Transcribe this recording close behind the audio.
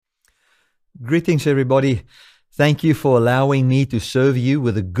Greetings, everybody. Thank you for allowing me to serve you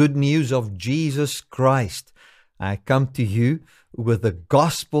with the good news of Jesus Christ. I come to you with the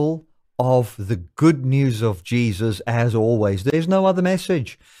gospel of the good news of Jesus as always. There's no other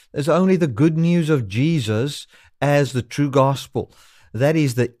message. There's only the good news of Jesus as the true gospel. That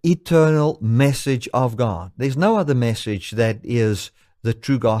is the eternal message of God. There's no other message that is the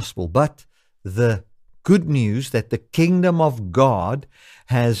true gospel, but the good news that the kingdom of God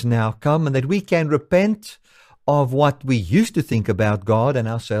has now come and that we can repent of what we used to think about God and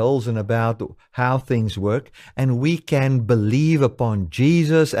ourselves and about how things work, and we can believe upon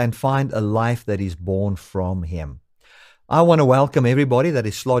Jesus and find a life that is born from Him. I want to welcome everybody that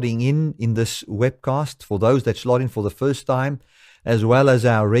is slotting in this webcast. For those that slot in for the first time, as well as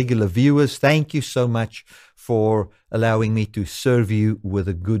our regular viewers, thank you so much for allowing me to serve you with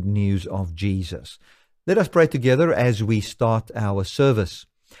the good news of Jesus. Let us pray together as we start our service.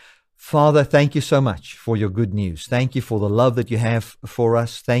 Father, thank you so much for your good news. Thank you for the love that you have for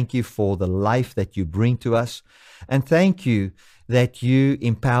us. Thank you for the life that you bring to us. And thank you that you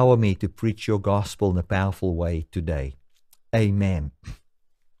empower me to preach your gospel in a powerful way today. Amen.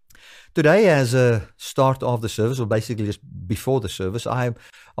 Today, as a start of the service, or basically just before the service, I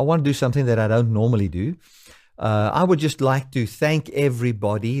want to do something that I don't normally do. I would just like to thank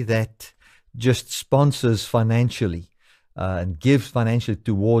everybody that just sponsors financially and gives financially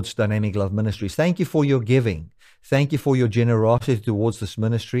towards Dynamic Love Ministries. Thank you for your giving. Thank you for your generosity towards this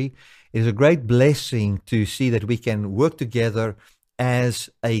ministry. It is a great blessing to see that we can work together as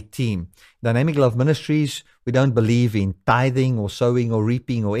a team. Dynamic Love Ministries, we don't believe in tithing or sowing or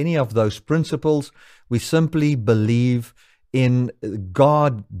reaping or any of those principles. We simply believe in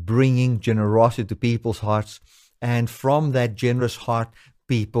God bringing generosity to people's hearts, and from that generous heart,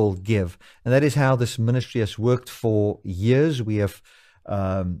 people give. And that is how this ministry has worked for years. We've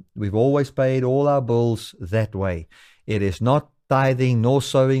always paid all our bills that way. It is not tithing, nor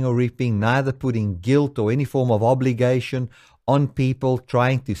sowing or reaping, neither putting guilt or any form of obligation on people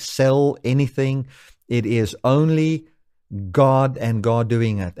trying to sell anything. It is only God and God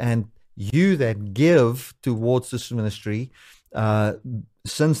doing it. And you that give towards this ministry,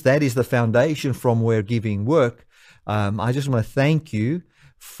 since that is the foundation from where giving work, I just want to thank you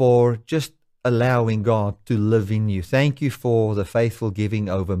for just allowing God to live in you. Thank you for the faithful giving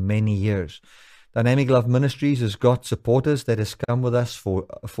over many years. Dynamic Love Ministries has got supporters that has come with us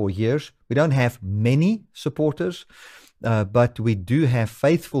for years. We don't have many supporters, but we do have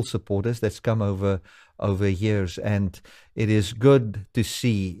faithful supporters that's come over years, and it is good to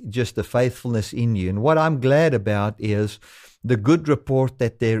see just the faithfulness in you. And what I'm glad about is the good report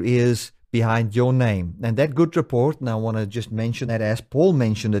that there is behind your name. And that good report, and I want to just mention that as Paul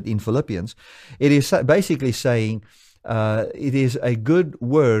mentioned it in Philippians, it is basically saying it is a good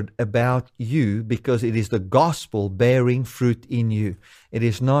word about you because it is the gospel bearing fruit in you. It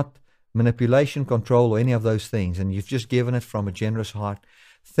is not manipulation, control, or any of those things. And you've just given it from a generous heart.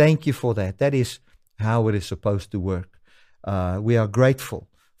 Thank you for that. That is how it is supposed to work. We are grateful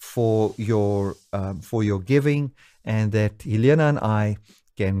for your giving, and that Helena and I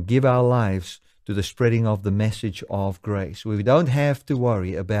can give our lives to the spreading of the message of grace. We don't have to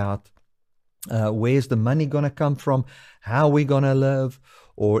worry about where's the money going to come from, how we're going to live,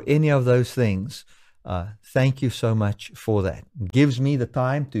 or any of those things. Thank you so much for that. It gives me the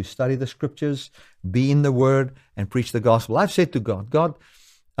time to study the scriptures, be in the Word, and preach the gospel. I've said to God,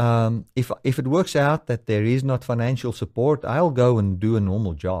 if it works out that there is not financial support, I'll go and do a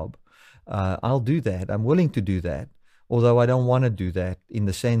normal job. I'll do that. I'm willing to do that. Although I don't want to do that in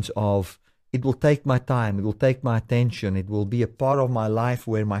the sense of it will take my time, it will take my attention, it will be a part of my life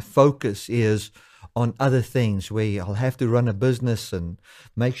where my focus is on other things, where I'll have to run a business and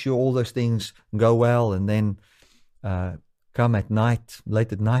make sure all those things go well, and then come at night,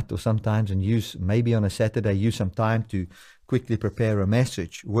 late at night or sometimes, and maybe on a Saturday, use some time to quickly prepare a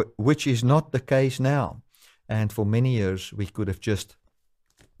message, which is not the case now. And for many years, we could have just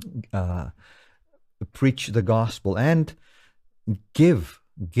preach the gospel and give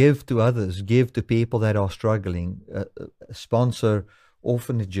to others, give to people that are struggling, sponsor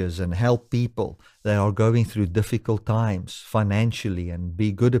orphanages and help people that are going through difficult times financially, and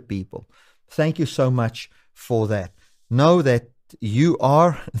be good to people. Thank you so much for that. Know that you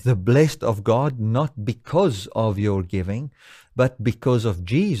are the blessed of God, not because of your giving, but because of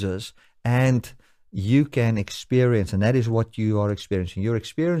Jesus, and you can experience, and that is what you are experiencing. You're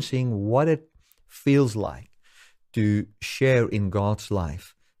experiencing what it feels like to share in God's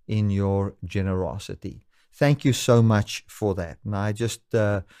life in your generosity. Thank you so much for that. And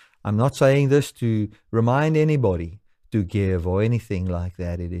I'm not saying this to remind anybody to give or anything like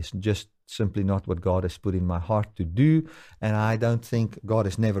that. It is just simply not what God has put in my heart to do. And I don't think God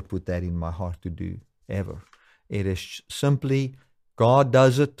has never put that in my heart to do, ever. It is simply God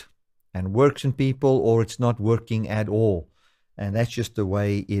does it and works in people, or it's not working at all. And that's just the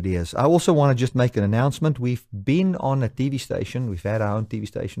way it is. I also want to just make an announcement. We've been on a TV station. We've had our own TV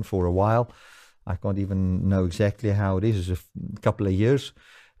station for a while. I can't even know exactly how it is. It's a couple of years.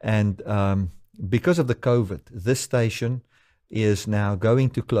 And because of the COVID, this station is now going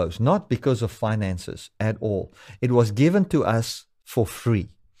to close, not because of finances at all. It was given to us for free.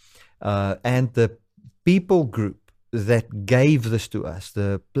 And the people group that gave this to us,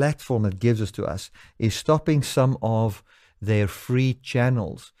 the platform that gives this to us, is stopping some of their free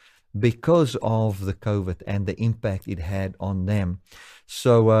channels because of the COVID and the impact it had on them.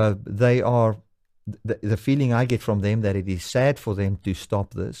 So they are, the feeling I get from them that it is sad for them to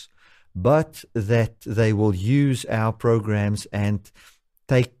stop this, but that they will use our programs and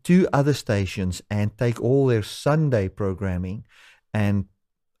take two other stations and take all their Sunday programming and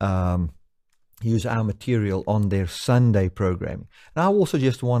use our material on their Sunday programming. And I also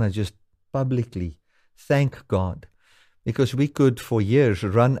just want to just publicly thank God, because we could for years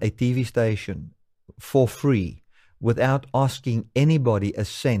run a TV station for free without asking anybody a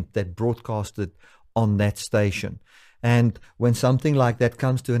cent that broadcasted on that station. And when something like that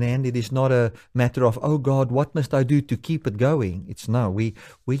comes to an end, it is not a matter of, oh God, what must I do to keep it going? It's no,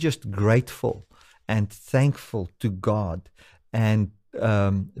 we're just grateful and thankful to God and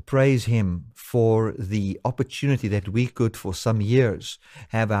praise Him for the opportunity that we could for some years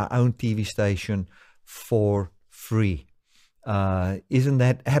have our own TV station for free. Isn't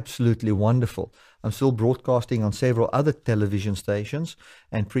that absolutely wonderful? I'm still broadcasting on several other television stations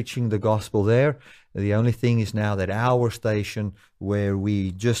and preaching the gospel there. The only thing is now that our station, where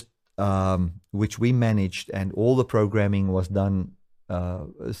we just, which we managed, and all the programming was done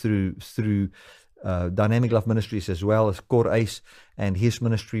through Dynamic Love Ministries, as well as Cor Ace and his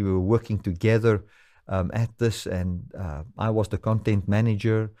ministry. We were working together at this, and I was the content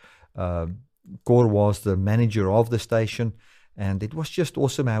manager. Cor was the manager of the station. And it was just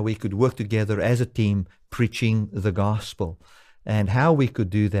awesome how we could work together as a team preaching the gospel, and how we could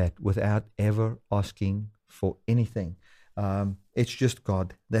do that without ever asking for anything. It's just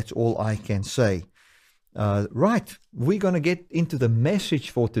God. That's all I can say. Right, we're going to get into the message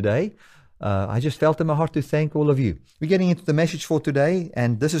for today. I just felt in my heart to thank all of you. We're getting into the message for today,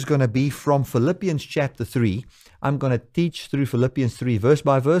 and this is going to be from Philippians chapter 3. I'm going to teach through Philippians 3 verse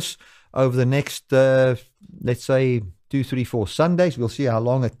by verse over the next, let's say, 2, 3, 4 Sundays. We'll see how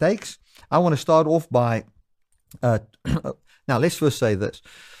long it takes. I want to start off by, now let's first say this.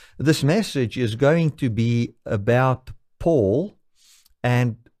 This message is going to be about Paul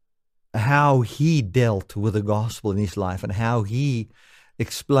and how he dealt with the gospel in his life, and how he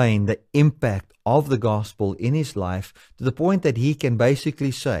explained the impact of the gospel in his life, to the point that he can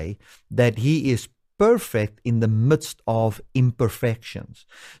basically say that he is perfect in the midst of imperfections.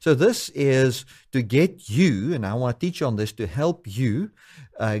 So this is to get you, and I want to teach on this to help you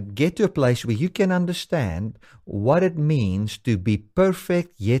get to a place where you can understand what it means to be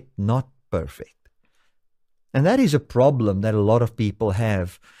perfect yet not perfect. And that is a problem that a lot of people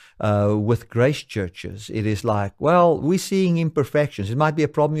have with grace churches. It is like, well, we're seeing imperfections. It might be a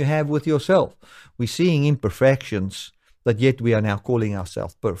problem you have with yourself. We're seeing imperfections, but yet we are now calling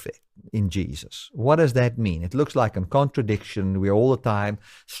ourselves perfect in Jesus. What does that mean? It looks like a contradiction. We're all the time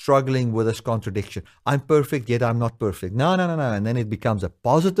struggling with this contradiction. I'm perfect, yet I'm not perfect. No. And then it becomes a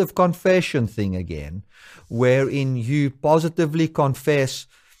positive confession thing again, wherein you positively confess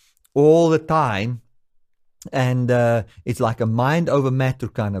all the time, and it's like a mind over matter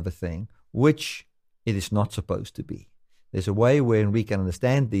kind of a thing, which it is not supposed to be. There's a way wherein we can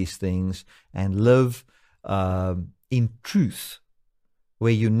understand these things and live in truth,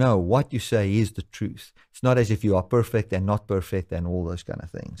 where you know what you say is the truth. It's not as if you are perfect and not perfect and all those kind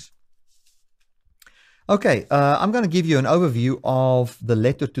of things. Okay, I'm going to give you an overview of the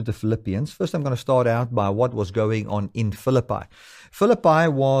letter to the Philippians. First, I'm going to start out by what was going on in Philippi. Philippi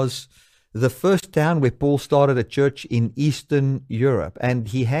was the first town where Paul started a church in Eastern Europe. And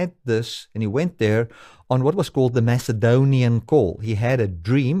he had this, and he went there on what was called the Macedonian call. He had a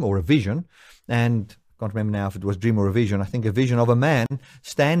dream or a vision, and can't remember now if it was dream or a vision. I think a vision of a man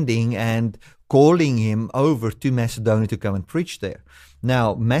standing and calling him over to Macedonia to come and preach there.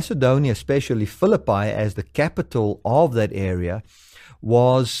 Now, Macedonia, especially Philippi as the capital of that area,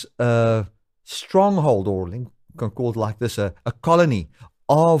 was a stronghold, or you can call it like this, a colony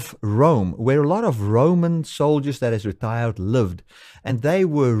of Rome, where a lot of Roman soldiers that has retired lived. And they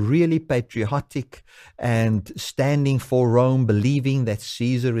were really patriotic and standing for Rome, believing that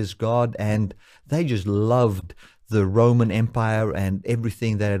Caesar is God. And they just loved the Roman Empire and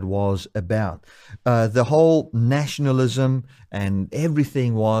everything that it was about. The whole nationalism and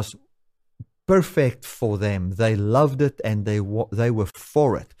everything was perfect for them. They loved it and they were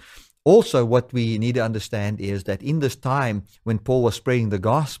for it. Also, what we need to understand is that in this time when Paul was spreading the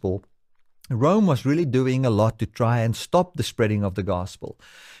gospel, Rome was really doing a lot to try and stop the spreading of the gospel,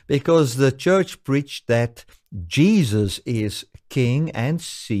 because the church preached that Jesus is king and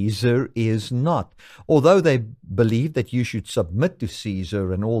Caesar is not. Although they believed that you should submit to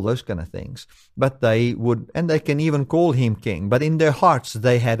Caesar and all those kind of things, but they would, and they can even call him king, but in their hearts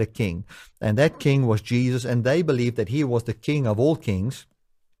they had a king, and that king was Jesus, and they believed that he was the king of all kings.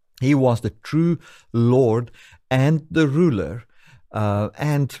 He was the true Lord and the ruler.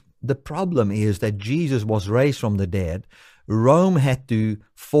 And the problem is that Jesus was raised from the dead. Rome had to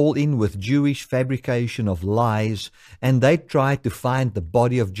fall in with Jewish fabrication of lies, and they tried to find the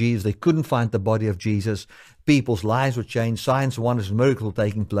body of Jesus. They couldn't find the body of Jesus. People's lives were changed, signs, wonders, and miracles were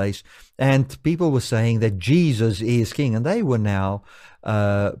taking place, and people were saying that Jesus is king, and they were now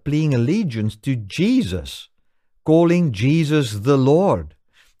paying allegiance to Jesus, calling Jesus the Lord.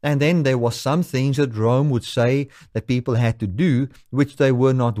 And then there was some things that Rome would say that people had to do, which they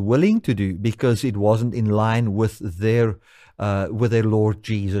were not willing to do because it wasn't in line with their Lord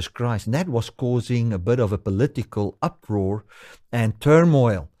Jesus Christ. And that was causing a bit of a political uproar and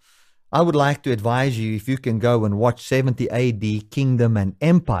turmoil. I would like to advise you, if you can go and watch 70 AD Kingdom and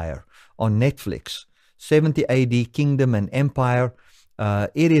Empire on Netflix. 70 AD Kingdom and Empire.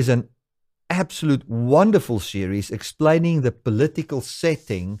 It is an absolute wonderful series explaining the political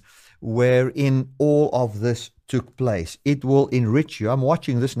setting wherein all of this took place. It will enrich you. I'm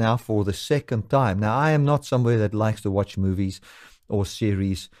watching this now for the second time. Now, I am not somebody that likes to watch movies or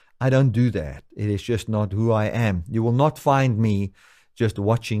series. I don't do that. It is just not who I am. You will not find me just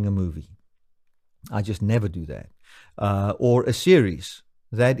watching a movie. I just never do that. Or a series.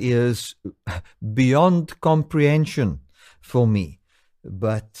 That is beyond comprehension for me.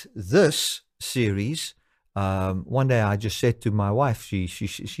 But this series, one day I just said to my wife,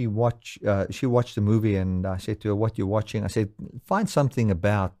 she watched the movie, and I said to her, "What you watching?" I said, "Find something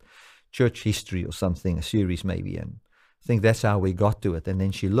about church history or something, a series maybe." And I think that's how we got to it. And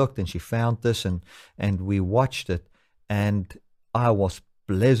then she looked and she found this, and we watched it, and I was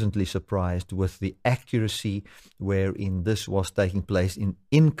pleasantly surprised with the accuracy wherein this was taking place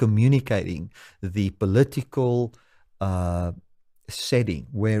in communicating the political setting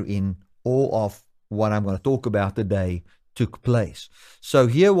wherein all of what I'm going to talk about today took place. So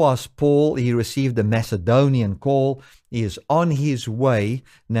here was Paul. He received the Macedonian call. He is on his way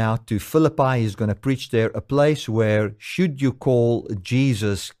now to Philippi. He's going to preach there, a place where, should you call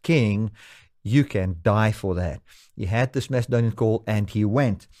Jesus king, you can die for that. He had this Macedonian call and he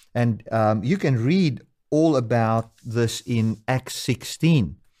went. And you can read all about this in Acts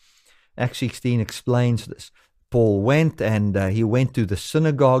 16. Acts 16 explains this. Paul went, and he went to the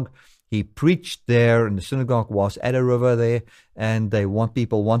synagogue. He preached there, and the synagogue was at a river there, and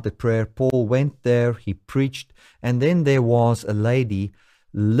people wanted prayer. Paul went there, he preached, and then there was a lady,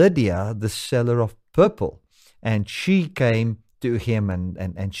 Lydia, the seller of purple, and she came to him,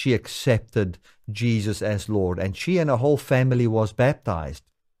 and she accepted Jesus as Lord, and she and her whole family was baptized.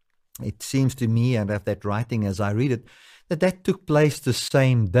 It seems to me, and of that writing as I read it, that took place the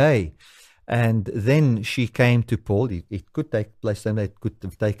same day. And then she came to Paul. It could take place, and it could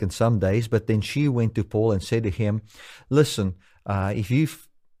have taken some days, but then she went to Paul and said to him, "Listen, if you've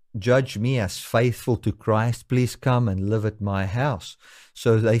judged me as faithful to Christ, please come and live at my house."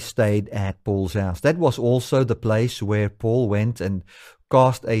 So they stayed at Paul's house. That was also the place where Paul went and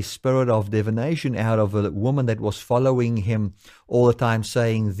cast a spirit of divination out of a woman that was following him all the time,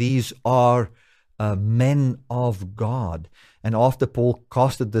 saying, "These are men of God." And after Paul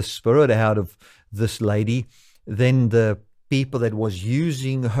casted the spirit out of this lady, then the people that was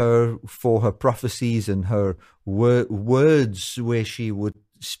using her for her prophecies and her words, where she would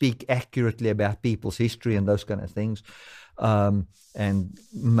speak accurately about people's history and those kind of things, and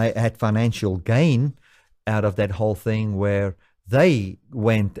had financial gain out of that whole thing, where they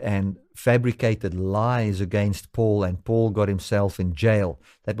went and fabricated lies against Paul, and Paul got himself in jail.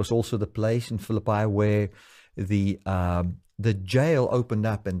 That was also the place in Philippi where the jail opened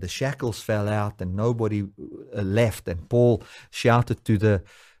up and the shackles fell out and nobody left. And Paul shouted to the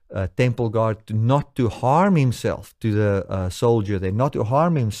temple guard not to harm himself, to the soldier there, not to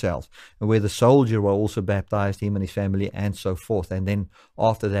harm himself, and where the soldier were also baptized, him and his family, and so forth. And then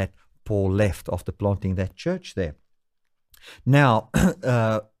after that, Paul left after planting that church there. Now,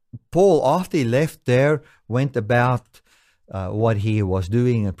 Paul, after he left there, went about what he was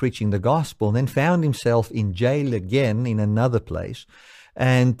doing and preaching the gospel, and then found himself in jail again in another place.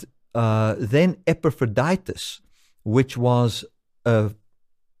 And then Epaphroditus, which was a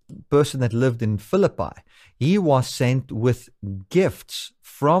person that lived in Philippi, he was sent with gifts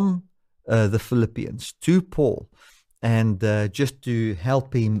from the Philippians to Paul, and just to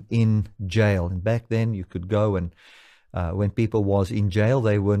help him in jail. And back then you could go and when people was in jail,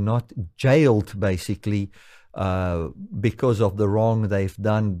 they were not jailed basically because of the wrong they've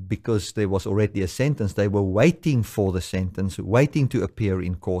done, because there was already a sentence. They were waiting for the sentence, waiting to appear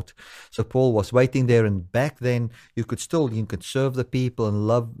in court. So Paul was waiting there, and back then you could serve the people and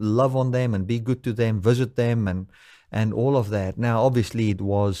love on them and be good to them, visit them, and all of that. Now obviously it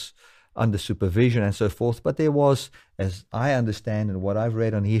was under supervision and so forth, but there was, as I understand and what I've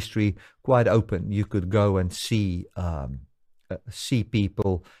read on history, quite open. You could go and see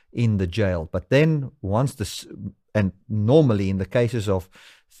people in the jail. But then and normally in the cases of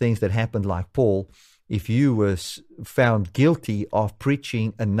things that happened like Paul, if you were found guilty of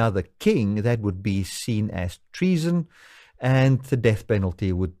preaching another king, that would be seen as treason, and the death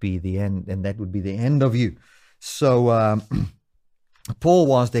penalty would be the end, and that would be the end of you. So Paul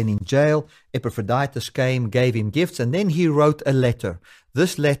was then in jail. Epaphroditus came, gave him gifts, and then he wrote a letter.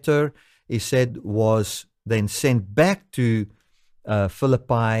 This letter, he said, was then sent back to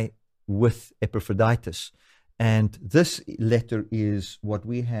Philippi with Epaphroditus. And this letter is what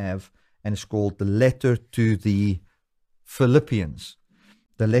we have, and it's called the letter to the Philippians.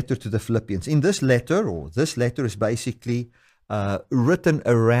 The letter to the Philippians. In this letter is basically written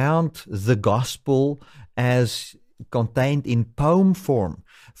around the gospel as contained in poem form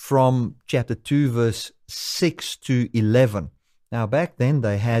from chapter 2, verse 6 to 11. Now, back then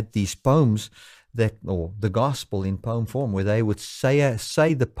they had these poems or the gospel in poem form, where they would say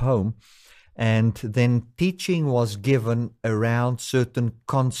the poem, and then teaching was given around certain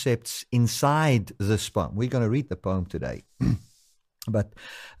concepts inside this poem. We're going to read the poem today. But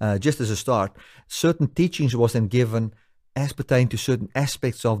just as a start, certain teachings was then given as pertain to certain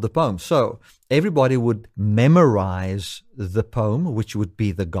aspects of the poem. So everybody would memorize the poem, which would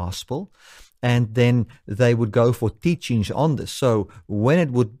be the gospel, and then they would go for teachings on this. So when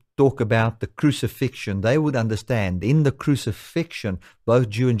it would talk about the crucifixion, they would understand in the crucifixion, both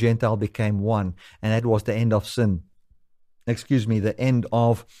Jew and Gentile became one, and that was the end of sin. The end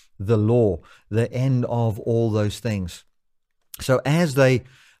of the law, the end of all those things. So as they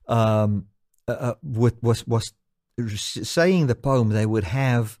was saying the poem, they would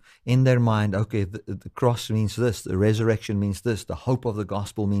have in their mind, okay, the cross means this, the resurrection means this, the hope of the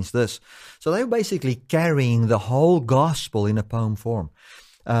gospel means this. So they were basically carrying the whole gospel in a poem form.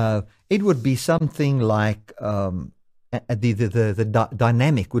 It would be something like the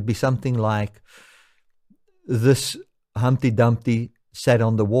dynamic would be something like this: Humpty Dumpty sat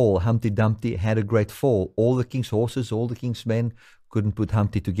on the wall. Humpty Dumpty had a great fall. All the king's horses, all the king's men couldn't put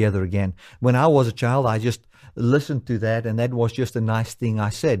Humpty together again. When I was a child, I just listened to that, and that was just a nice thing I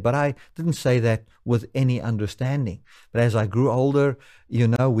said. But I didn't say that with any understanding. But as I grew older,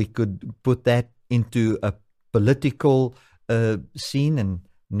 we could put that into a political scene, and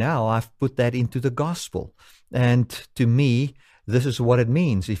now I've put that into the gospel. And to me, this is what it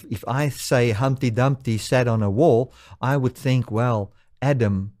means. If I say Humpty Dumpty sat on a wall, I would think, well,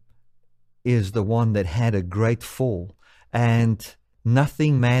 Adam is the one that had a great fall, and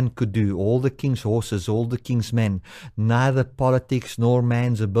nothing man could do, all the king's horses, all the king's men, neither politics nor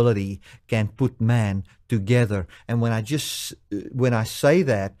man's ability can put man together. And when I say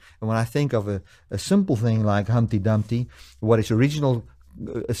that, and when I think of a simple thing like Humpty Dumpty, what its original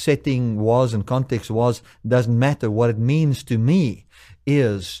setting was and context was, doesn't matter. What it means to me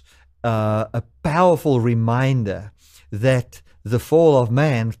is a powerful reminder that the fall of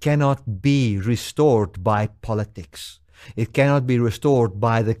man cannot be restored by politics. It cannot be restored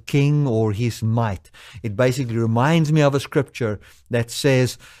by the king or his might. It basically reminds me of a scripture that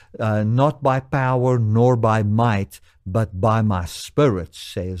says, not by power nor by might, but by my spirit,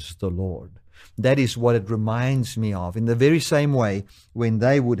 says the Lord. That is what it reminds me of. In the very same way, when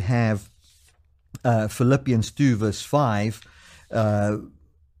they would have Philippians 2 verse 5,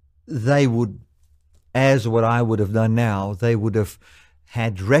 they would, as what I would have done now, they would have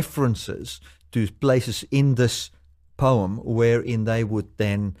had references to places in this poem wherein they would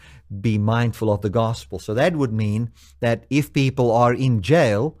then be mindful of the gospel. So that would mean that if people are in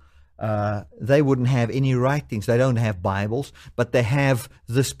jail, they wouldn't have any writings. They don't have Bibles, but they have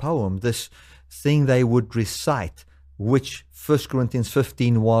this poem, this thing they would recite, which 1 Corinthians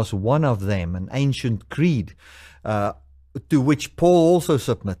 15 was one of them, an ancient creed, to which Paul also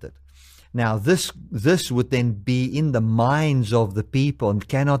submitted. Now, this would then be in the minds of the people and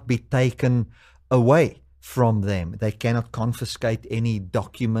cannot be taken away from them. They cannot confiscate any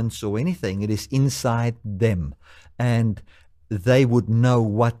documents or anything. It is inside them. And they would know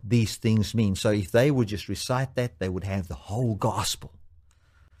what these things mean. So if they would just recite that, they would have the whole gospel,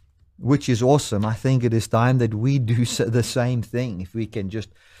 which is awesome. I think it is time that we do the same thing. If we can just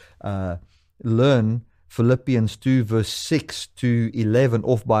learn Philippians 2 verse 6 to 11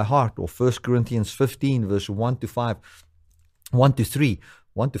 off by heart, or 1 Corinthians 15 verse 1 to 5, 1 to 3,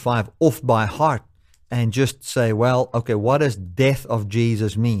 1 to 5 off by heart, and just say, well, okay, what does death of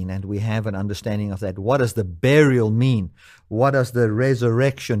Jesus mean? And we have an understanding of that. What does the burial mean? What does the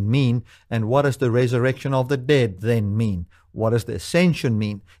resurrection mean? And what does the resurrection of the dead then mean? What does the ascension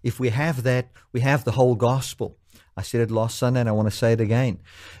mean? If we have that, we have the whole gospel. I said it last Sunday and I want to say it again.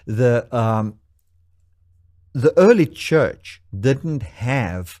 The early church didn't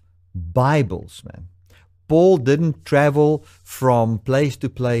have Bibles, man. Paul didn't travel from place to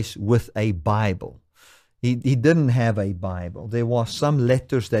place with a Bible. He didn't have a Bible. There was some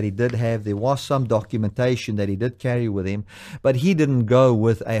letters that he did have. There was some documentation that he did carry with him. But he didn't go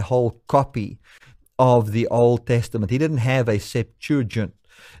with a whole copy of the Old Testament. He didn't have a Septuagint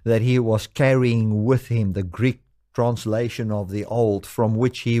that he was carrying with him, the Greek translation of the Old, from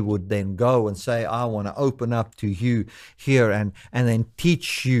which he would then go and say, I want to open up to you here and then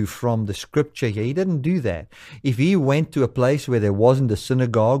teach you from the scripture here. He didn't do that. If he went to a place where there wasn't a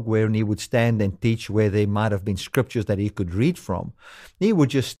synagogue where he would stand and teach, where there might have been scriptures that he could read from, he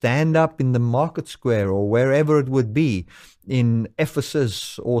would just stand up in the market square or wherever it would be in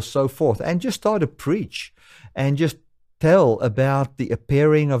Ephesus or so forth and just start to preach and just tell about the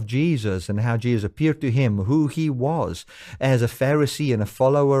appearing of Jesus and how Jesus appeared to him, who he was as a Pharisee and a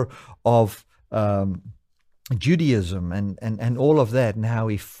follower of Judaism and all of that, and how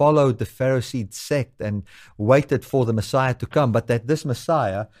he followed the Pharisee sect and waited for the Messiah to come, but that this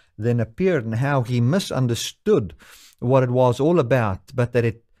Messiah then appeared and how he misunderstood what it was all about, but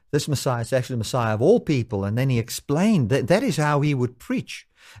that this Messiah is actually the Messiah of all people. And then he explained that is how he would preach.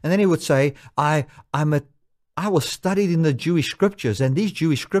 And then he would say, I was studied in the Jewish scriptures, and these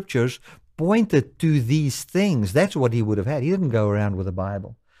Jewish scriptures pointed to these things. That's what he would have had. He didn't go around with a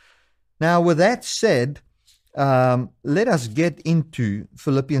Bible. Now, with that said, let us get into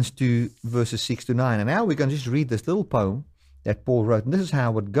Philippians 2, verses 6 to 9. And now we're going to just read this little poem that Paul wrote. And this is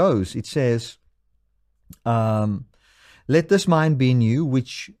how it goes. It says, let this mind be in you,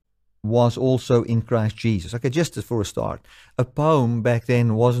 which was also in Christ Jesus. Okay, just for a start. A poem back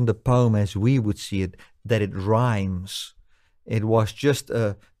then wasn't a poem as we would see it, that it rhymes. It was just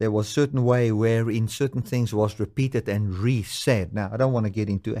there was a certain way wherein certain things was repeated and re-said. Now, I don't want to get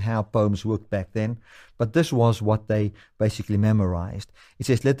into how poems worked back then, but this was what they basically memorized. It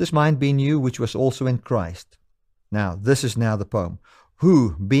says, let this mind be in you, which was also in Christ. Now, this is now the poem.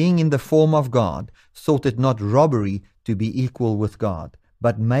 Who, being in the form of God, thought it not robbery to be equal with God,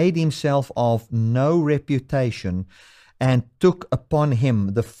 but made himself of no reputation, and took upon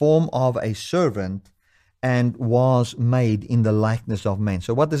him the form of a servant, and was made in the likeness of men.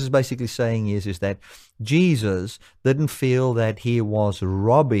 So what this is basically saying is that Jesus didn't feel that he was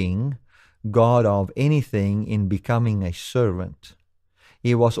robbing God of anything in becoming a servant.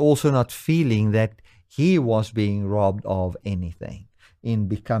 He was also not feeling that he was being robbed of anything in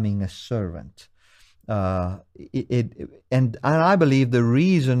becoming a servant. And I believe the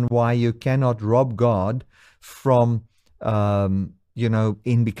reason why you cannot rob God from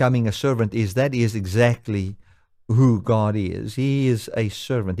in becoming a servant is that is exactly who God is. He is a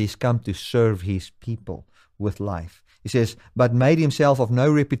servant. He's come to serve his people with life. He says, but made himself of no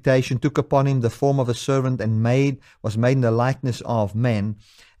reputation, took upon him the form of a servant, and was made in the likeness of men.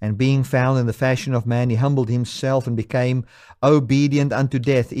 And being found in the fashion of man, he humbled himself and became obedient unto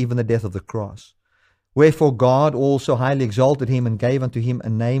death, even the death of the cross. Wherefore God also highly exalted him and gave unto him a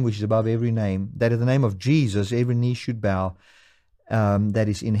name which is above every name, that in the name of Jesus every knee should bow, that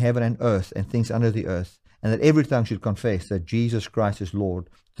is in heaven and earth and things under the earth, and that every tongue should confess that Jesus Christ is Lord,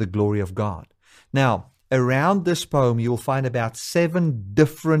 to the glory of God. Now, around this poem, you will find about 7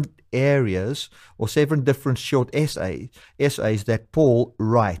 different areas or 7 different short essays that Paul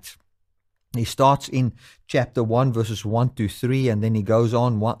writes. He starts in chapter 1, verses 1 to 3, and then he goes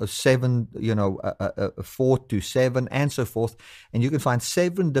on 4 to 7, and so forth. And you can find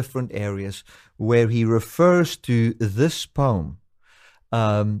 7 different areas where he refers to this poem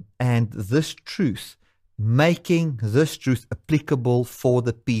and this truth, making this truth applicable for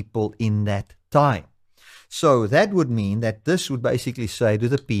the people in that time. So that would mean that this would basically say to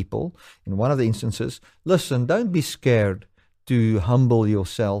the people, in one of the instances, listen, don't be scared to humble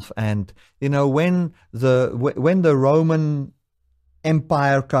yourself. And, when the Roman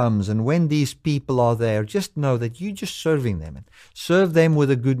Empire comes and when these people are there, just know that you're just serving them and serve them with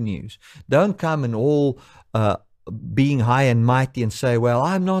the good news. Don't come and all being high and mighty and say, well,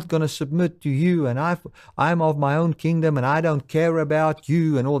 I'm not going to submit to you and I'm of my own kingdom and I don't care about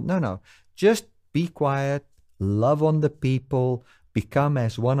you and all. No. Just be quiet, love on the people, become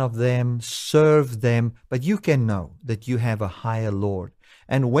as one of them, serve them, but you can know that you have a higher Lord.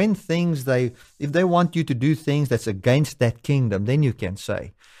 And when if they want you to do things that's against that kingdom, then you can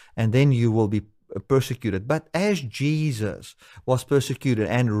say, and then you will be persecuted. But as Jesus was persecuted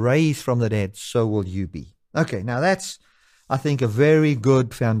and raised from the dead, so will you be. Okay, now that's, I think, a very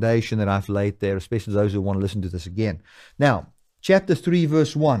good foundation that I've laid there, especially those who want to listen to this again. Now, chapter 3,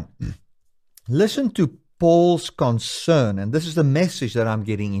 verse 1. Listen to Paul's concern, and this is the message that I'm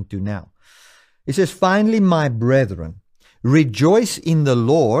getting into now. It says, finally, my brethren, rejoice in the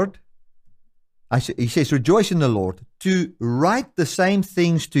Lord. He says, rejoice in the Lord. To write the same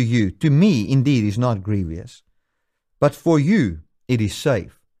things to you, to me, indeed, is not grievous, but for you it is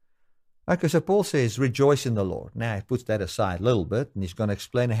safe. Okay, so Paul says, rejoice in the Lord. Now, he puts that aside a little bit, and he's going to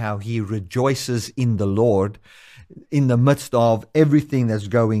explain how he rejoices in the Lord in the midst of everything that's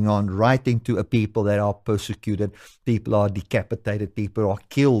going on, writing to a people that are persecuted, people are decapitated, people are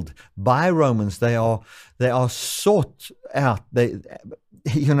killed by Romans. They are sought out,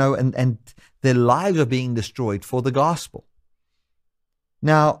 and their lives are being destroyed for the gospel.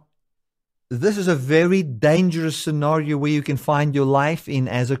 Now, this is a very dangerous scenario where you can find your life in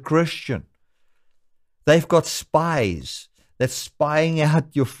as a Christian. They've got spies that's spying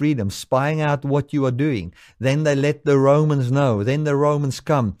out your freedom, spying out what you are doing. Then they let the Romans know. Then the Romans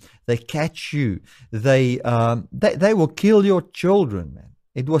come. They catch you. They will kill your children, man.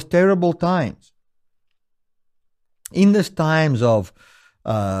 It was terrible times. In these times of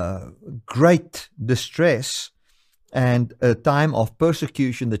great distress, and a time of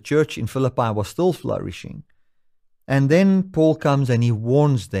persecution, the church in Philippi was still flourishing. And then Paul comes and he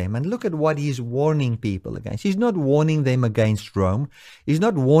warns them. And look at what he's warning people against. He's not warning them against Rome. He's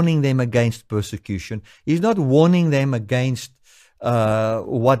not warning them against persecution. He's not warning them against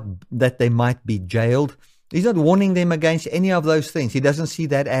that they might be jailed. He's not warning them against any of those things. He doesn't see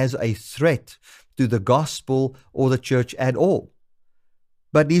that as a threat to the gospel or the church at all.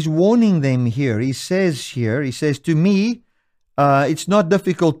 But he's warning them here. He says, to me, it's not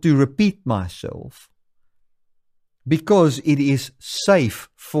difficult to repeat myself because it is safe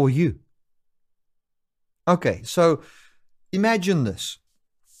for you. Okay, so imagine this.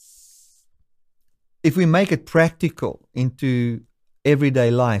 If we make it practical into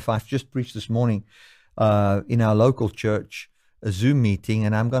everyday life, I've just preached this morning in our local church, a Zoom meeting,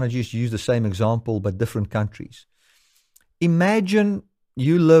 and I'm going to just use the same example but different countries. Imagine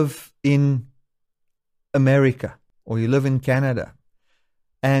you live in America or you live in Canada,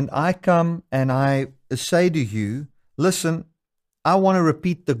 and I come and I say to you, listen, I want to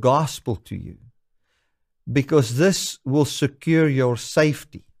repeat the gospel to you because this will secure your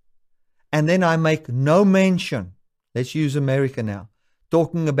safety. And then I make no mention, let's use America now,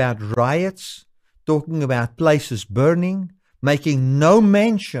 talking about riots, talking about places burning, making no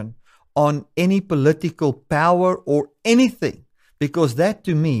mention on any political power or anything. Because that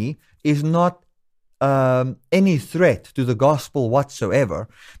to me is not any threat to the gospel whatsoever.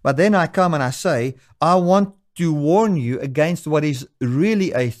 But then I come and I say, I want to warn you against what is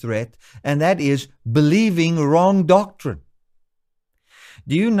really a threat, and that is believing wrong doctrine.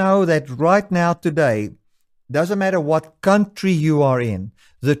 Do you know that right now today, doesn't matter what country you are in,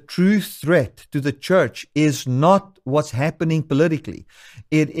 the true threat to the church is not what's happening politically.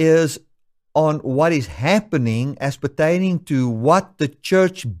 It is on what is happening as pertaining to what the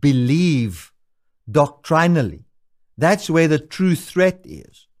church believe doctrinally. That's where the true threat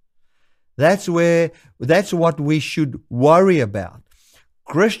is. That's what we should worry about.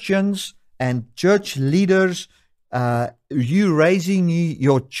 Christians and church leaders, you raising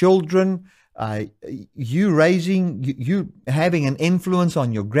your children, you having an influence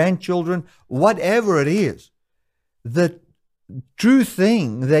on your grandchildren, whatever it is, the true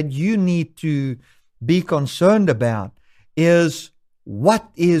thing that you need to be concerned about is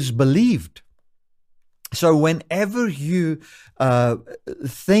what is believed. So whenever you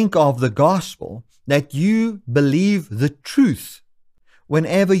think of the gospel, that you believe the truth.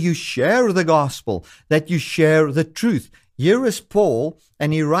 Whenever you share the gospel, that you share the truth. Here is Paul,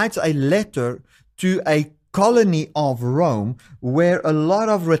 and he writes a letter to a colony of Rome where a lot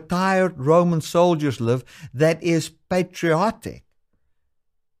of retired Roman soldiers live that is patriotic.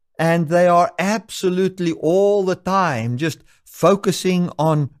 And they are absolutely all the time just focusing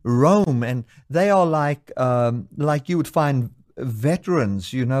on Rome. And they are like you would find veterans,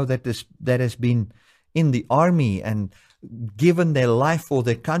 that has been in the army and given their life for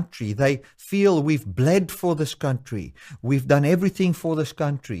their country. They feel we've bled for this country. We've done everything for this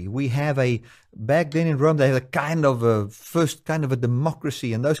country. We have back then in Rome, they had first kind of a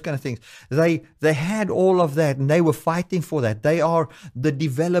democracy and those kind of things. They had all of that and they were fighting for that. They are the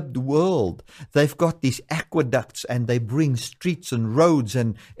developed world. They've got these aqueducts and they bring streets and roads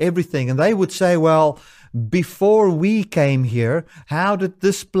and everything. And they would say, well, before we came here, how did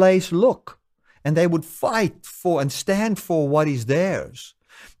this place look? And they would fight for and stand for what is theirs.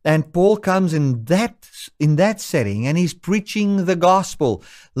 And Paul comes in that setting and he's preaching the gospel.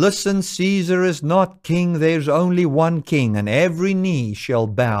 Listen, Caesar is not king. There's only one king, and every knee shall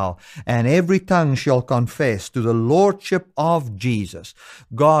bow and every tongue shall confess to the lordship of Jesus.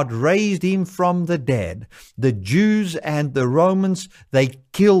 God raised him from the dead. The Jews and the Romans, they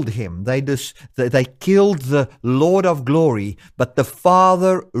killed him. They killed the Lord of glory, but the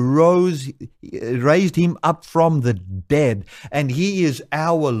Father raised him up from the dead, and he is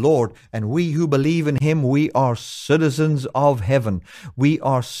our Lord. And we who believe in him, we are citizens of heaven. We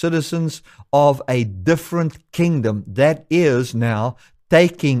are citizens of a different kingdom that is now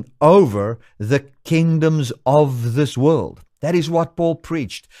taking over the kingdoms of this world. That is what Paul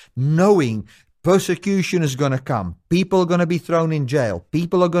preached, knowing persecution is going to come. People are going to be thrown in jail.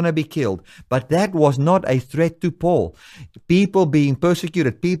 People are going to be killed. But that was not a threat to Paul. People being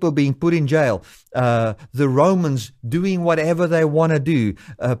persecuted, people being put in jail, the Romans doing whatever they want to do,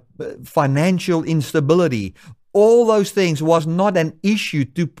 financial instability, all those things was not an issue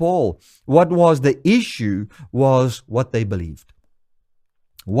to Paul. What was the issue was what they believed.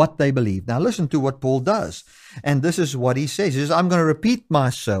 What they believed. Now listen to what Paul does. And this is what he says. He says, I'm going to repeat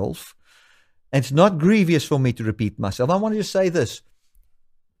myself. It's not grievous for me to repeat myself. I want to just say this.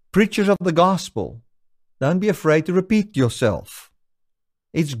 Preachers of the gospel, don't be afraid to repeat yourself.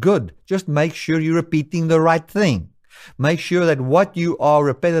 It's good. Just make sure you're repeating the right thing. Make sure that what you are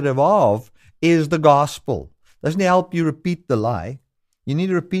repetitive of is the gospel. Doesn't help you repeat the lie. You need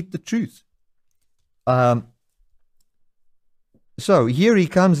to repeat the truth. So here he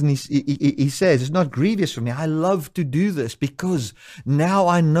comes and he says, it's not grievous for me. I love to do this because now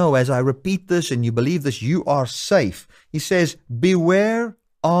I know as I repeat this and you believe this, you are safe. He says, beware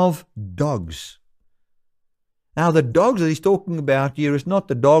of dogs. Now the dogs that he's talking about here is not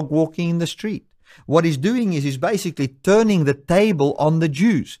the dog walking in the street. What he's doing is he's basically turning the table on the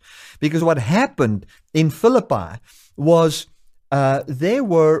Jews. Because what happened in Philippi was there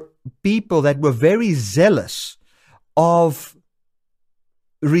were people that were very zealous of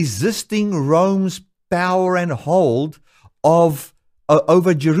resisting Rome's power and hold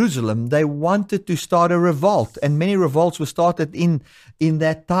over Jerusalem. They wanted to start a revolt, and many revolts were started in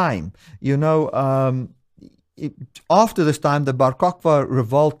that time. After this time, the Bar Kokhba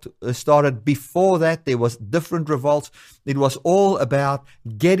revolt started. Before that, there was different revolts. It was all about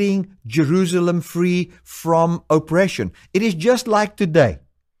getting Jerusalem free from oppression. It is just like today.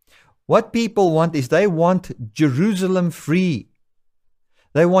 What people want is they want Jerusalem free.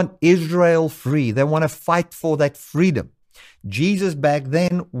 They want Israel free. They want to fight for that freedom. Jesus back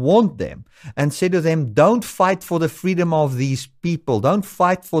then warned them and said to them, don't fight for the freedom of these people. Don't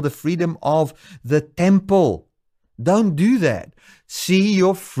fight for the freedom of the temple. Don't do that. See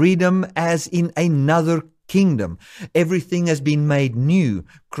your freedom as in another kingdom. Everything has been made new.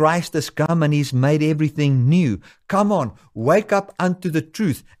 Christ has come and he's made everything new. Come on, wake up unto the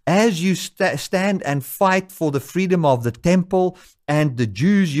truth. As you stand and fight for the freedom of the temple and the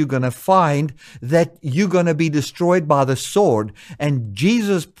Jews, you're going to find that you're going to be destroyed by the sword. And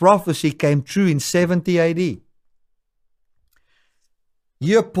Jesus' prophecy came true in 70 AD.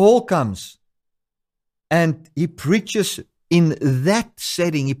 Here Paul comes and he preaches in that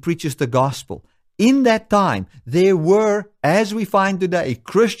setting, he preaches the gospel. In that time, there were, as we find today,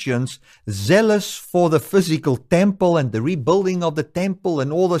 Christians zealous for the physical temple and the rebuilding of the temple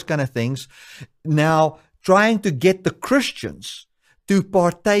and all those kind of things. Now, trying to get the Christians to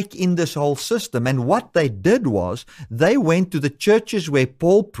partake in this whole system. And what they did was they went to the churches where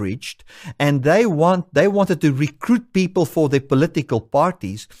Paul preached, and they wanted to recruit people for their political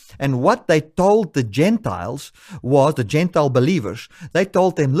parties. And what they told the Gentiles was, the Gentile believers, they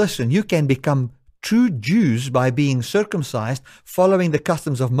told them, listen, you can become true Jews by being circumcised, following the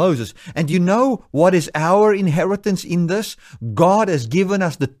customs of Moses. And you know what is our inheritance in this? God has given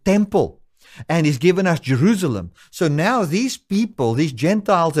us the temple. And He's given us Jerusalem. So now these people, these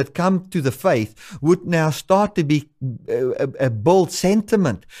Gentiles that come to the faith, would now start to be a bold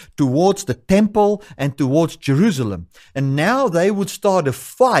sentiment towards the temple and towards Jerusalem. And now they would start a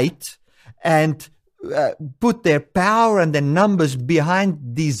fight and put their power and their numbers behind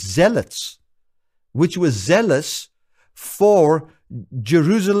these zealots, which were zealous for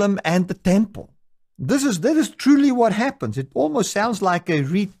Jerusalem and the temple. That is truly what happens. It almost sounds like a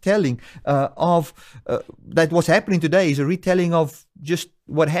retelling of that what's happening today is a retelling of just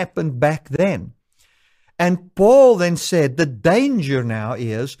what happened back then. And Paul then said, the danger now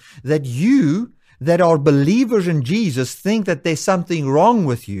is that you that are believers in Jesus think that there's something wrong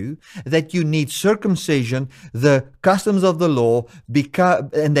with you, that you need circumcision, the customs of the law,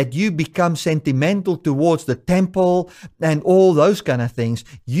 and that you become sentimental towards the temple and all those kind of things.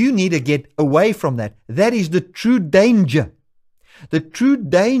 You need to get away from that. That is the true danger. The true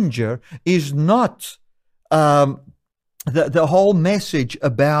danger is not the whole message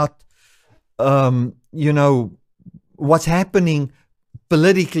about, what's happening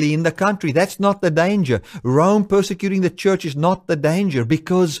politically in the country. That's not the danger. Rome persecuting the church is not the danger,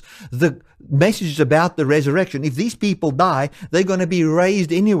 because the message is about the resurrection. If these people die, they're going to be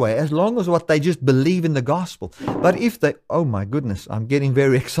raised anyway, as long as what they just believe in the gospel. But if they, oh my goodness, I'm getting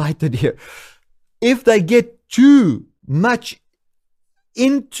very excited here. If they get too much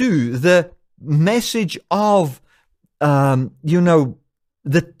into the message of,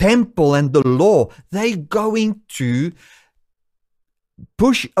 the temple and the law, they're going to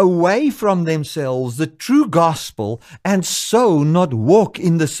push away from themselves the true gospel and so not walk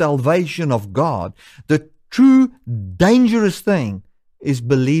in the salvation of God. The true dangerous thing is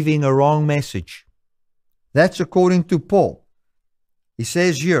believing a wrong message. That's according to Paul. He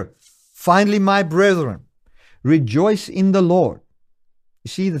says here, finally, my brethren, rejoice in the Lord. You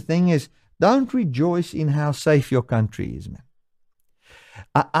see, the thing is, don't rejoice in how safe your country is, man.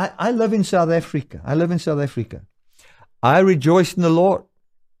 I live in South Africa. I rejoice in the Lord.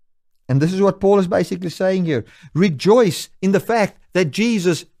 And this is what Paul is basically saying here. Rejoice in the fact that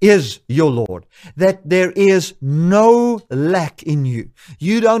Jesus is your Lord, that there is no lack in you.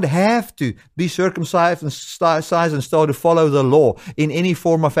 You don't have to be circumcised and start to follow the law in any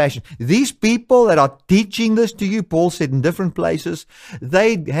form or fashion. These people that are teaching this to you, Paul said in different places,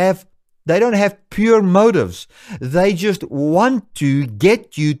 they don't have pure motives. They just want to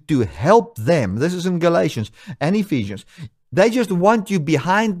get you to help them. This is in Galatians and Ephesians. They just want you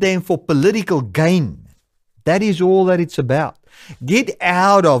behind them for political gain. That is all that it's about. Get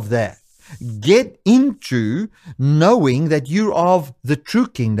out of that. Get into knowing that you're of the true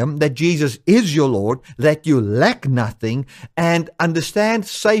kingdom, that Jesus is your Lord, that you lack nothing, and understand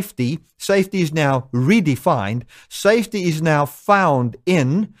safety. Safety is now redefined. Safety is now found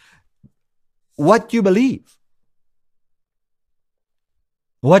in what you believe.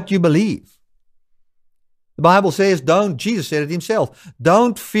 What you believe. The Bible says, Jesus said it himself,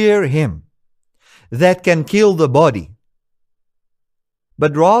 don't fear him that can kill the body,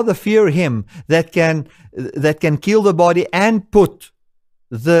 but rather fear him that can kill the body and put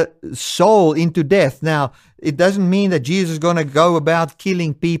the soul into death. Now, it doesn't mean that Jesus is going to go about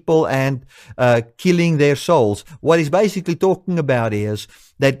killing people and killing their souls. What he's basically talking about is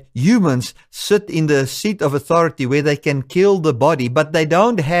that humans sit in the seat of authority where they can kill the body, but they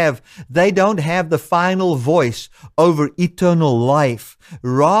don't have the final voice over eternal life.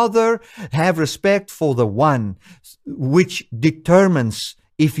 Rather, have respect for the one which determines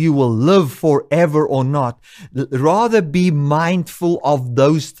if you will live forever or not. Rather be mindful of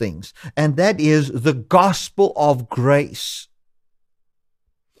those things. And that is the gospel of grace.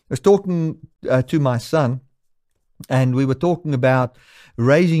 I was talking to my son, and we were talking about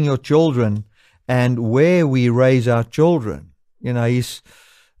raising your children and where we raise our children. He's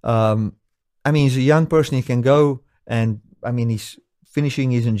a young person. He can go and, he's finishing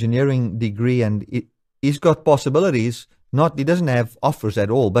his engineering degree, and he's got possibilities. He doesn't have offers at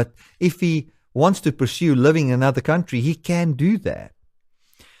all, but if he wants to pursue living in another country, he can do that.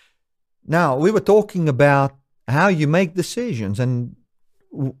 Now, we were talking about how you make decisions, and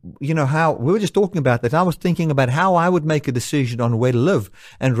how we were just talking about that. I was thinking about how I would make a decision on where to live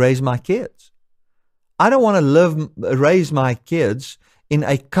and raise my kids. I don't want to raise my kids in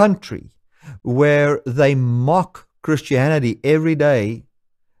a country where they mock Christianity every day,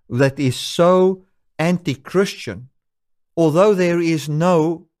 that is so anti-Christian, although there is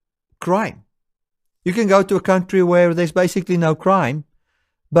no crime. You can go to a country where there's basically no crime,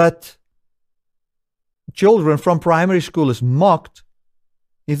 but children from primary school is mocked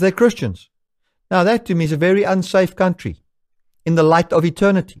if they're Christians. Now, that to me is a very unsafe country in the light of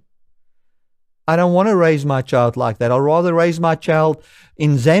eternity. I don't want to raise my child like that. I'll rather raise my child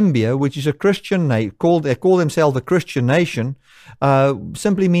in Zambia, which is a Christian nation. They call themselves a Christian nation,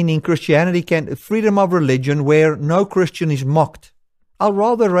 simply meaning Christianity freedom of religion, where no Christian is mocked. I'll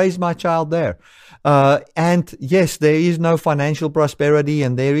rather raise my child there. And yes, there is no financial prosperity,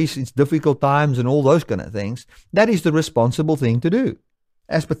 and it's difficult times and all those kind of things. That is the responsible thing to do,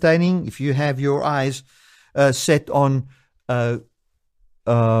 as pertaining if you have your eyes set on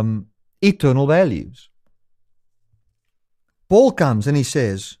eternal values. Paul comes and he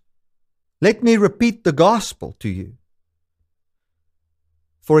says, let me repeat the gospel to you,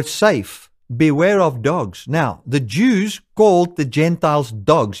 for it's safe. Beware of dogs. Now, the Jews called the Gentiles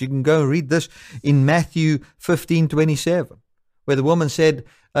dogs. You can go and read this in Matthew 15:27, where the woman said,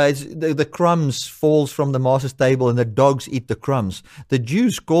 the crumbs falls from the master's table and the dogs eat the crumbs. The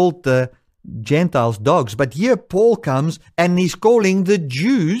Jews called the Gentiles dogs. But here Paul comes and he's calling the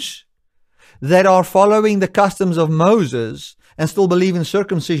Jews that are following the customs of Moses and still believe in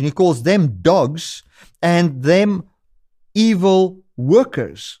circumcision, he calls them dogs and them evil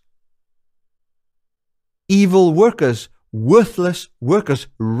workers. Evil workers, worthless workers,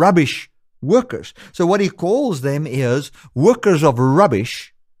 rubbish workers. So what he calls them is workers of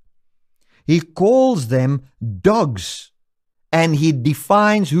rubbish. He calls them dogs, and he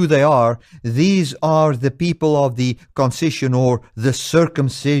defines who they are. These are the people of the concision or the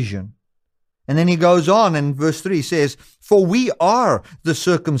circumcision. And then he goes on, and verse 3 says, for we are the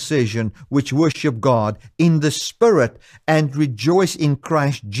circumcision which worship God in the Spirit and rejoice in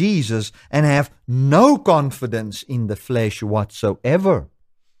Christ Jesus and have no confidence in the flesh whatsoever.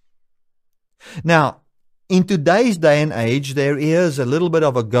 Now, in today's day and age, there is a little bit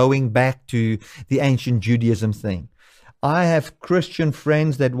of a going back to the ancient Judaism thing. I have Christian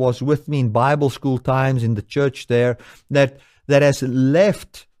friends that was with me in Bible school times in the church there that has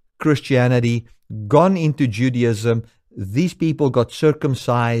left Christianity, gone into Judaism. These people got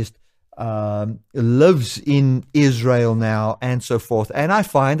circumcised, lives in Israel now, and so forth. And I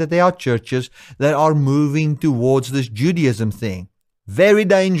find that there are churches that are moving towards this Judaism thing. Very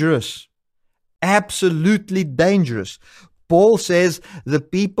dangerous. Absolutely dangerous. Paul says the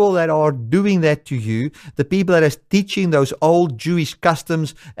people that are doing that to you, the people that are teaching those old Jewish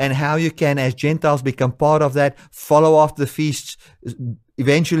customs and how you can, as Gentiles, become part of that, follow after the feasts,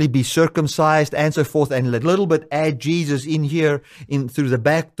 eventually be circumcised and so forth, and a little bit add Jesus in here through the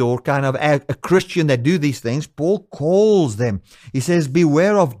back door, kind of a Christian that do these things. Paul calls them. He says,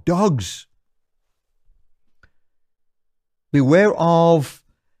 beware of dogs. Beware of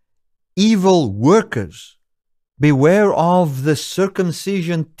evil workers. Beware of the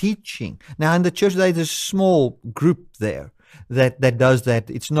circumcision teaching. Now, in the church, there's a small group there that does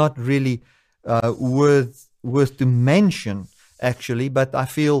that. It's not really worth to mention, actually, but I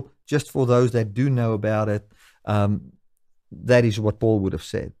feel just for those that do know about it, that is what Paul would have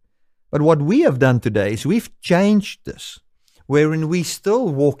said. But what we have done today is we've changed this, wherein we still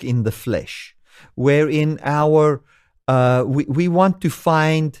walk in the flesh, wherein we want to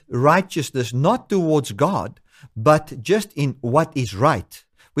find righteousness not towards God, but just in what is right.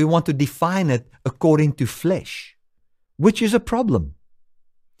 We want to define it according to flesh, which is a problem.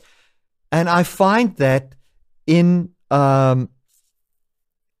 And I find that in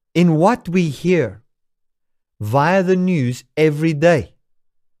what we hear via the news every day.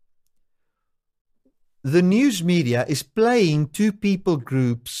 The news media is playing two people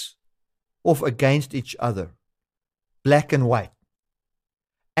groups off against each other, black and white.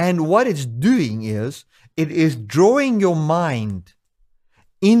 And what it's doing is, it is drawing your mind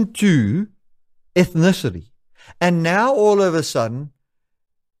into ethnicity. And now all of a sudden,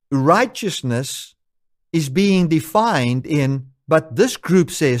 righteousness is being defined in, but this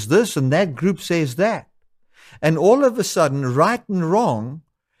group says this and that group says that. And all of a sudden, right and wrong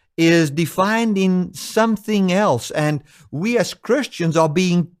is defined in something else. And we as Christians are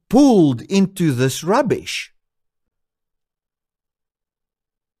being pulled into this rubbish.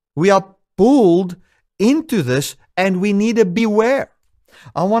 We are pulled into this, and we need to beware.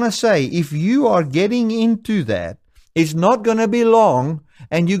 I want to say, if you are getting into that, it's not going to be long,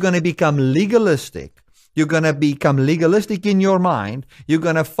 and you're going to become legalistic. You're going to become legalistic in your mind. You're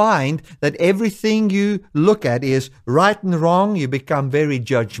going to find that everything you look at is right and wrong. You become very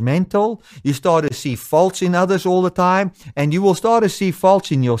judgmental. You start to see faults in others all the time, and you will start to see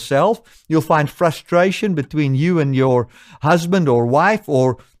faults in yourself. You'll find frustration between you and your husband or wife,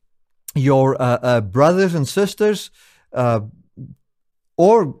 or your brothers and sisters,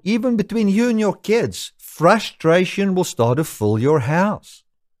 or even between you and your kids. frustration will start to fill your house.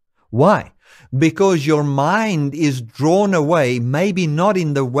 Why? Because your mind is drawn away, maybe not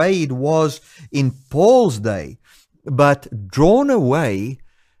in the way it was in Paul's day, but drawn away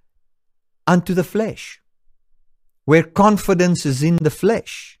unto the flesh, where confidence is in the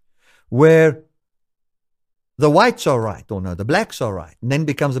flesh, where the whites are right, or no, the blacks are right, and then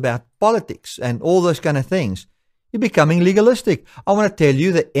becomes about politics and all those kind of things. You're becoming legalistic. I want to tell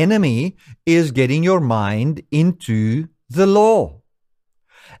you, the enemy is getting your mind into the law.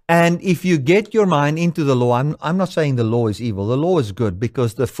 And if you get your mind into the law, I'm not saying the law is evil. The law is good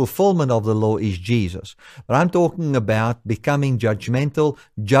because the fulfillment of the law is Jesus. But I'm talking about becoming judgmental,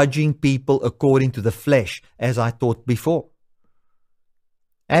 judging people according to the flesh, as I taught before.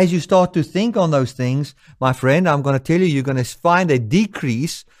 As you start to think on those things, my friend, I'm going to tell you, you're going to find a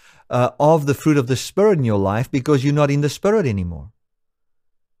decrease of the fruit of the Spirit in your life because you're not in the Spirit anymore.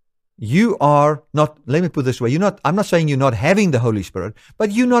 You are not, let me put it this way, I'm not saying you're not having the Holy Spirit,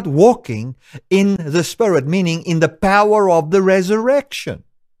 but you're not walking in the Spirit, meaning in the power of the resurrection.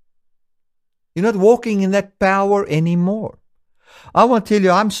 You're not walking in that power anymore. I want to tell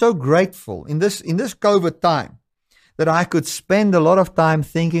you, I'm so grateful in this COVID time that I could spend a lot of time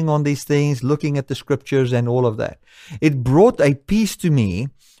thinking on these things, looking at the scriptures and all of that. It brought a peace to me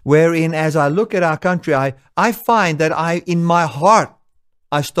wherein as I look at our country, I find that in my heart,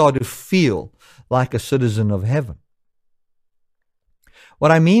 I start to feel like a citizen of heaven. What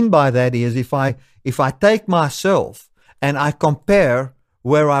I mean by that is if I take myself and I compare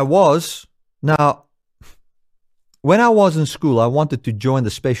where I was. Now, when I was in school, I wanted to join the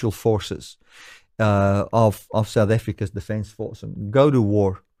special forces of South Africa's Defence Force and go to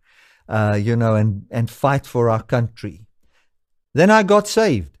war, and fight for our country. Then I got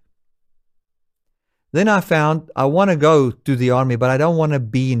saved. Then I found I want to go to the army, but I don't want to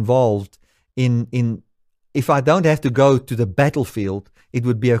be involved in if I don't have to go to the battlefield, it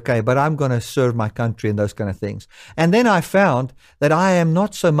would be okay, but I'm going to serve my country and those kind of things. And then I found that I am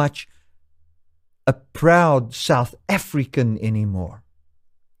not so much a proud South African anymore.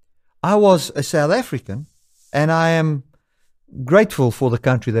 I was a South African, and I am grateful for the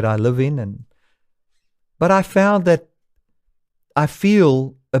country that I live in, but I found that I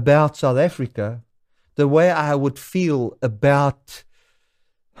feel about South Africa the way I would feel about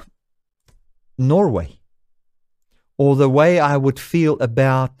Norway, or the way I would feel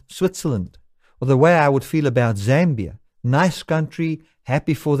about Switzerland, or the way I would feel about Zambia. Nice country,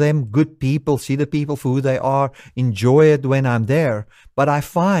 happy for them, good people, see the people for who they are, enjoy it when I'm there. But I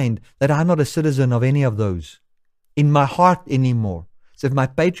find that I'm not a citizen of any of those in my heart anymore. So my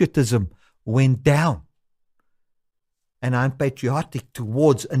patriotism went down. And I'm patriotic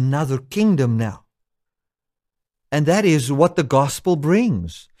towards another kingdom now. And that is what the gospel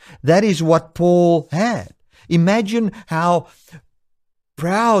brings. That is what Paul had. Imagine how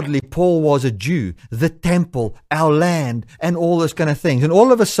proudly Paul was a Jew, the temple, our land, and all those kind of things. And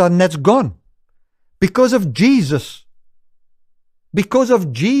all of a sudden that's gone. Because of Jesus. Because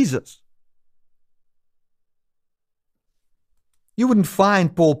of Jesus. You wouldn't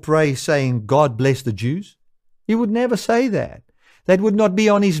find Paul pray saying, God bless the Jews. He would never say that. That would not be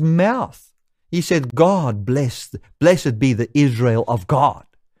on his mouth. He said, God blessed be the Israel of God.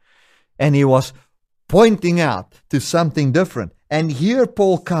 And he was pointing out to something different. And here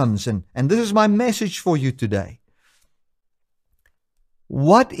Paul comes, and this is my message for you today.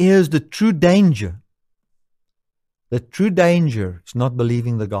 What is the true danger? The true danger is not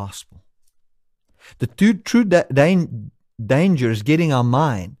believing the gospel. The true danger is getting our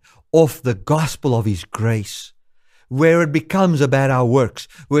mind off the gospel of His grace, where it becomes about our works,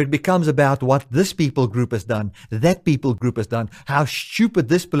 where it becomes about what this people group has done, that people group has done, how stupid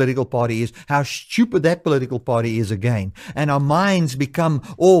this political party is, how stupid that political party is again. And our minds become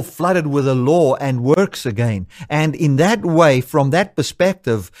all flooded with the law and works again. And in that way, from that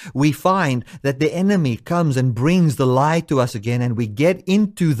perspective, we find that the enemy comes and brings the lie to us again, and we get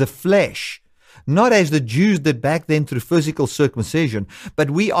into the flesh. Not as the Jews did back then through physical circumcision,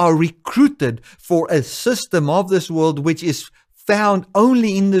 but we are recruited for a system of this world which is found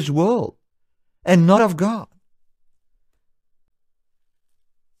only in this world and not of God.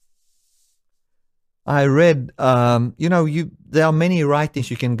 I read, there are many writings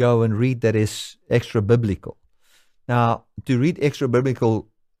you can go and read that is extra biblical. Now, to read extra biblical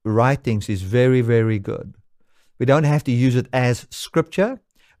writings is very, very good. We don't have to use it as scripture,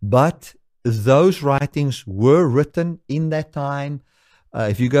 but those writings were written in that time.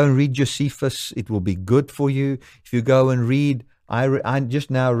 If you go and read Josephus, it will be good for you. If you go and read, I just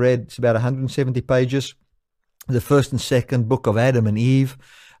now read, it's about 170 pages, the first and second book of Adam and Eve,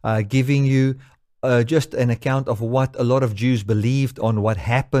 giving you just an account of what a lot of Jews believed on what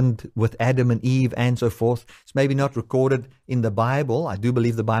happened with Adam and Eve and so forth. It's maybe not recorded in the Bible. I do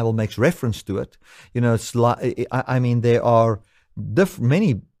believe the Bible makes reference to it. It's like, I mean, there are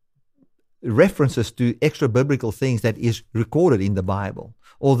many references to extra biblical things that is recorded in the Bible,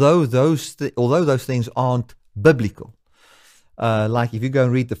 although those things aren't biblical. Like if you go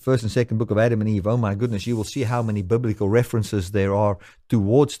and read the first and second book of Adam and Eve, oh my goodness, you will see how many biblical references there are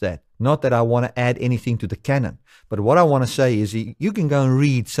towards that. Not that I want to add anything to the canon, but what I want to say is you can go and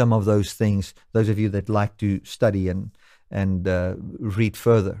read some of those things, those of you that like to study and read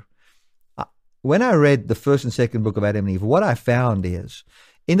further. When I read the first and second book of Adam and Eve, what I found is,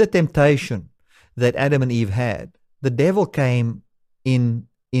 in the temptation that Adam and Eve had, the devil came in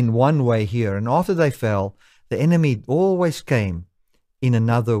one way here, and after they fell, the enemy always came in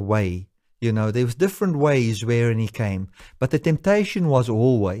another way. There was different ways wherein he came, but the temptation was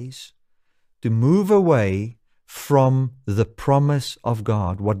always to move away from the promise of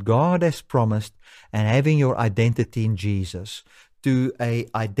God, what God has promised, and having your identity in Jesus, to a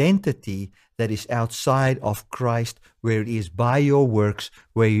identity that is outside of Christ, where it is by your works,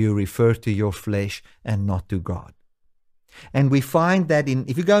 where you refer to your flesh and not to God. And we find that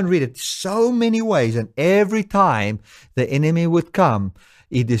if you go and read it, so many ways, and every time the enemy would come,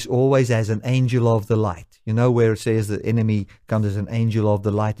 it is always as an angel of the light. Where it says the enemy comes as an angel of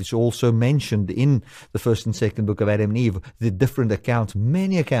the light, it's also mentioned in the first and second book of Adam and Eve, the different accounts,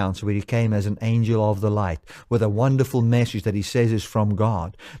 many accounts where he came as an angel of the light with a wonderful message that he says is from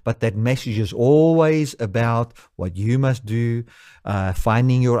God. But that message is always about what you must do,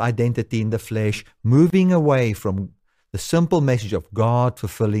 finding your identity in the flesh, moving away from the simple message of God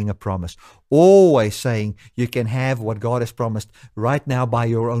fulfilling a promise. Always saying you can have what God has promised right now by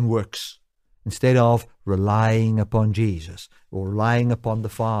your own works, instead of relying upon Jesus or relying upon the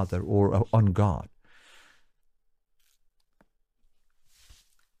Father or on God.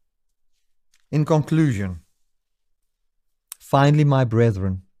 In conclusion, finally, my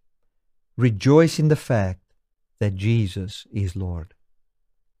brethren, rejoice in the fact that Jesus is Lord,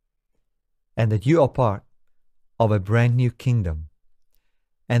 and that you are part of a brand new kingdom,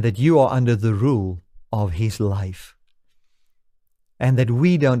 and that you are under the rule of His life, and that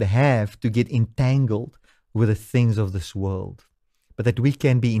we don't have to get entangled with the things of this world, but that we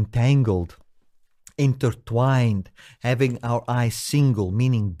can be entangled, intertwined, having our eyes single,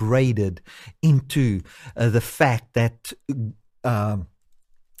 meaning braided into the fact that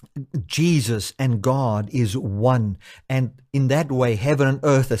Jesus and God is one, and in that way heaven and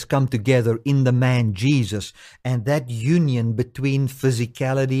earth has come together in the man Jesus, and that union between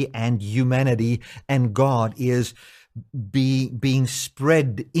physicality and humanity and God is being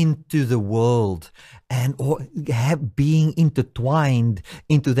spread into the world, and being intertwined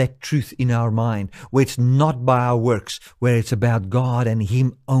into that truth in our mind, where it's not by our works, where it's about God and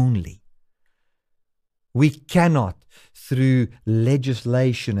Him only. We cannot, through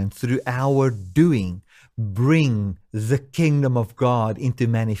legislation and through our doing, bring the kingdom of God into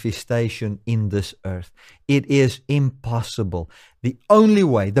manifestation in this earth. It is impossible. The only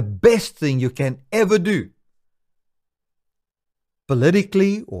way, the best thing you can ever do,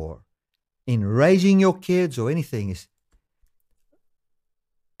 politically or in raising your kids or anything, is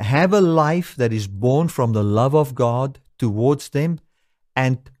have a life that is born from the love of God towards them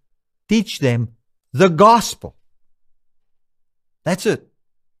and teach them the gospel. That's it.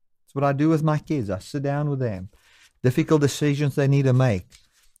 That's what I do with my kids. I sit down with them. Difficult decisions they need to make.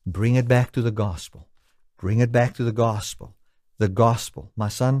 Bring it back to the gospel. Bring it back to the gospel. The gospel. My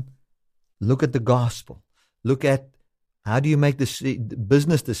son, look at the gospel. Look at how do you make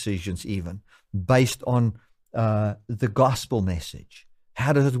business decisions even based on the gospel message.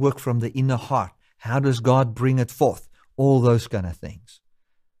 How does it work from the inner heart? How does God bring it forth? All those kind of things.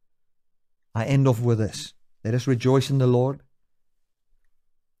 I end off with this. Let us rejoice in the Lord.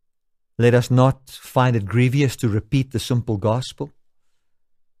 Let us not find it grievous to repeat the simple gospel.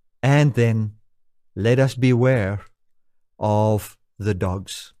 And then let us beware of the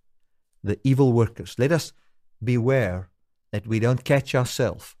dogs, the evil workers. Let us beware that we don't catch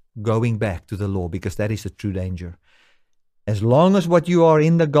ourselves going back to the law, because that is the true danger. As long as what you are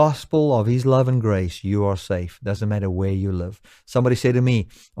in the gospel of His love and grace, you are safe. Doesn't matter where you live. Somebody said to me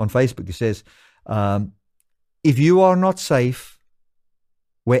on Facebook, he says, if you are not safe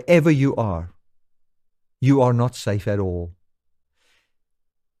wherever you are not safe at all.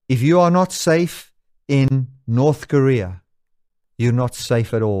 If you are not safe in North Korea, you're not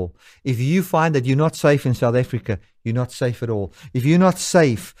safe at all. If you find that you're not safe in South Africa, you're not safe at all. If you're not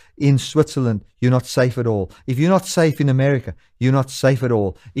safe in Switzerland, you're not safe at all. If you're not safe in America, you're not safe at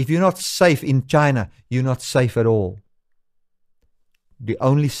all. If you're not safe in China, you're not safe at all. The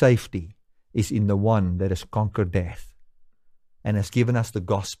only safety is in the one that has conquered death and has given us the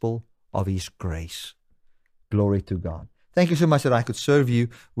gospel of his grace. Glory to God. Thank you so much that I could serve you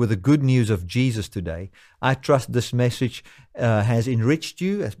with the good news of Jesus today. I trust this message has enriched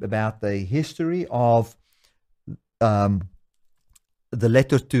you about the history of the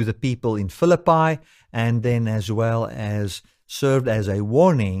letter to the people in Philippi, and then as well as served as a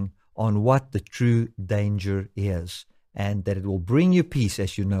warning on what the true danger is, and that it will bring you peace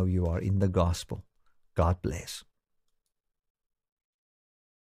as you know you are in the gospel. God bless.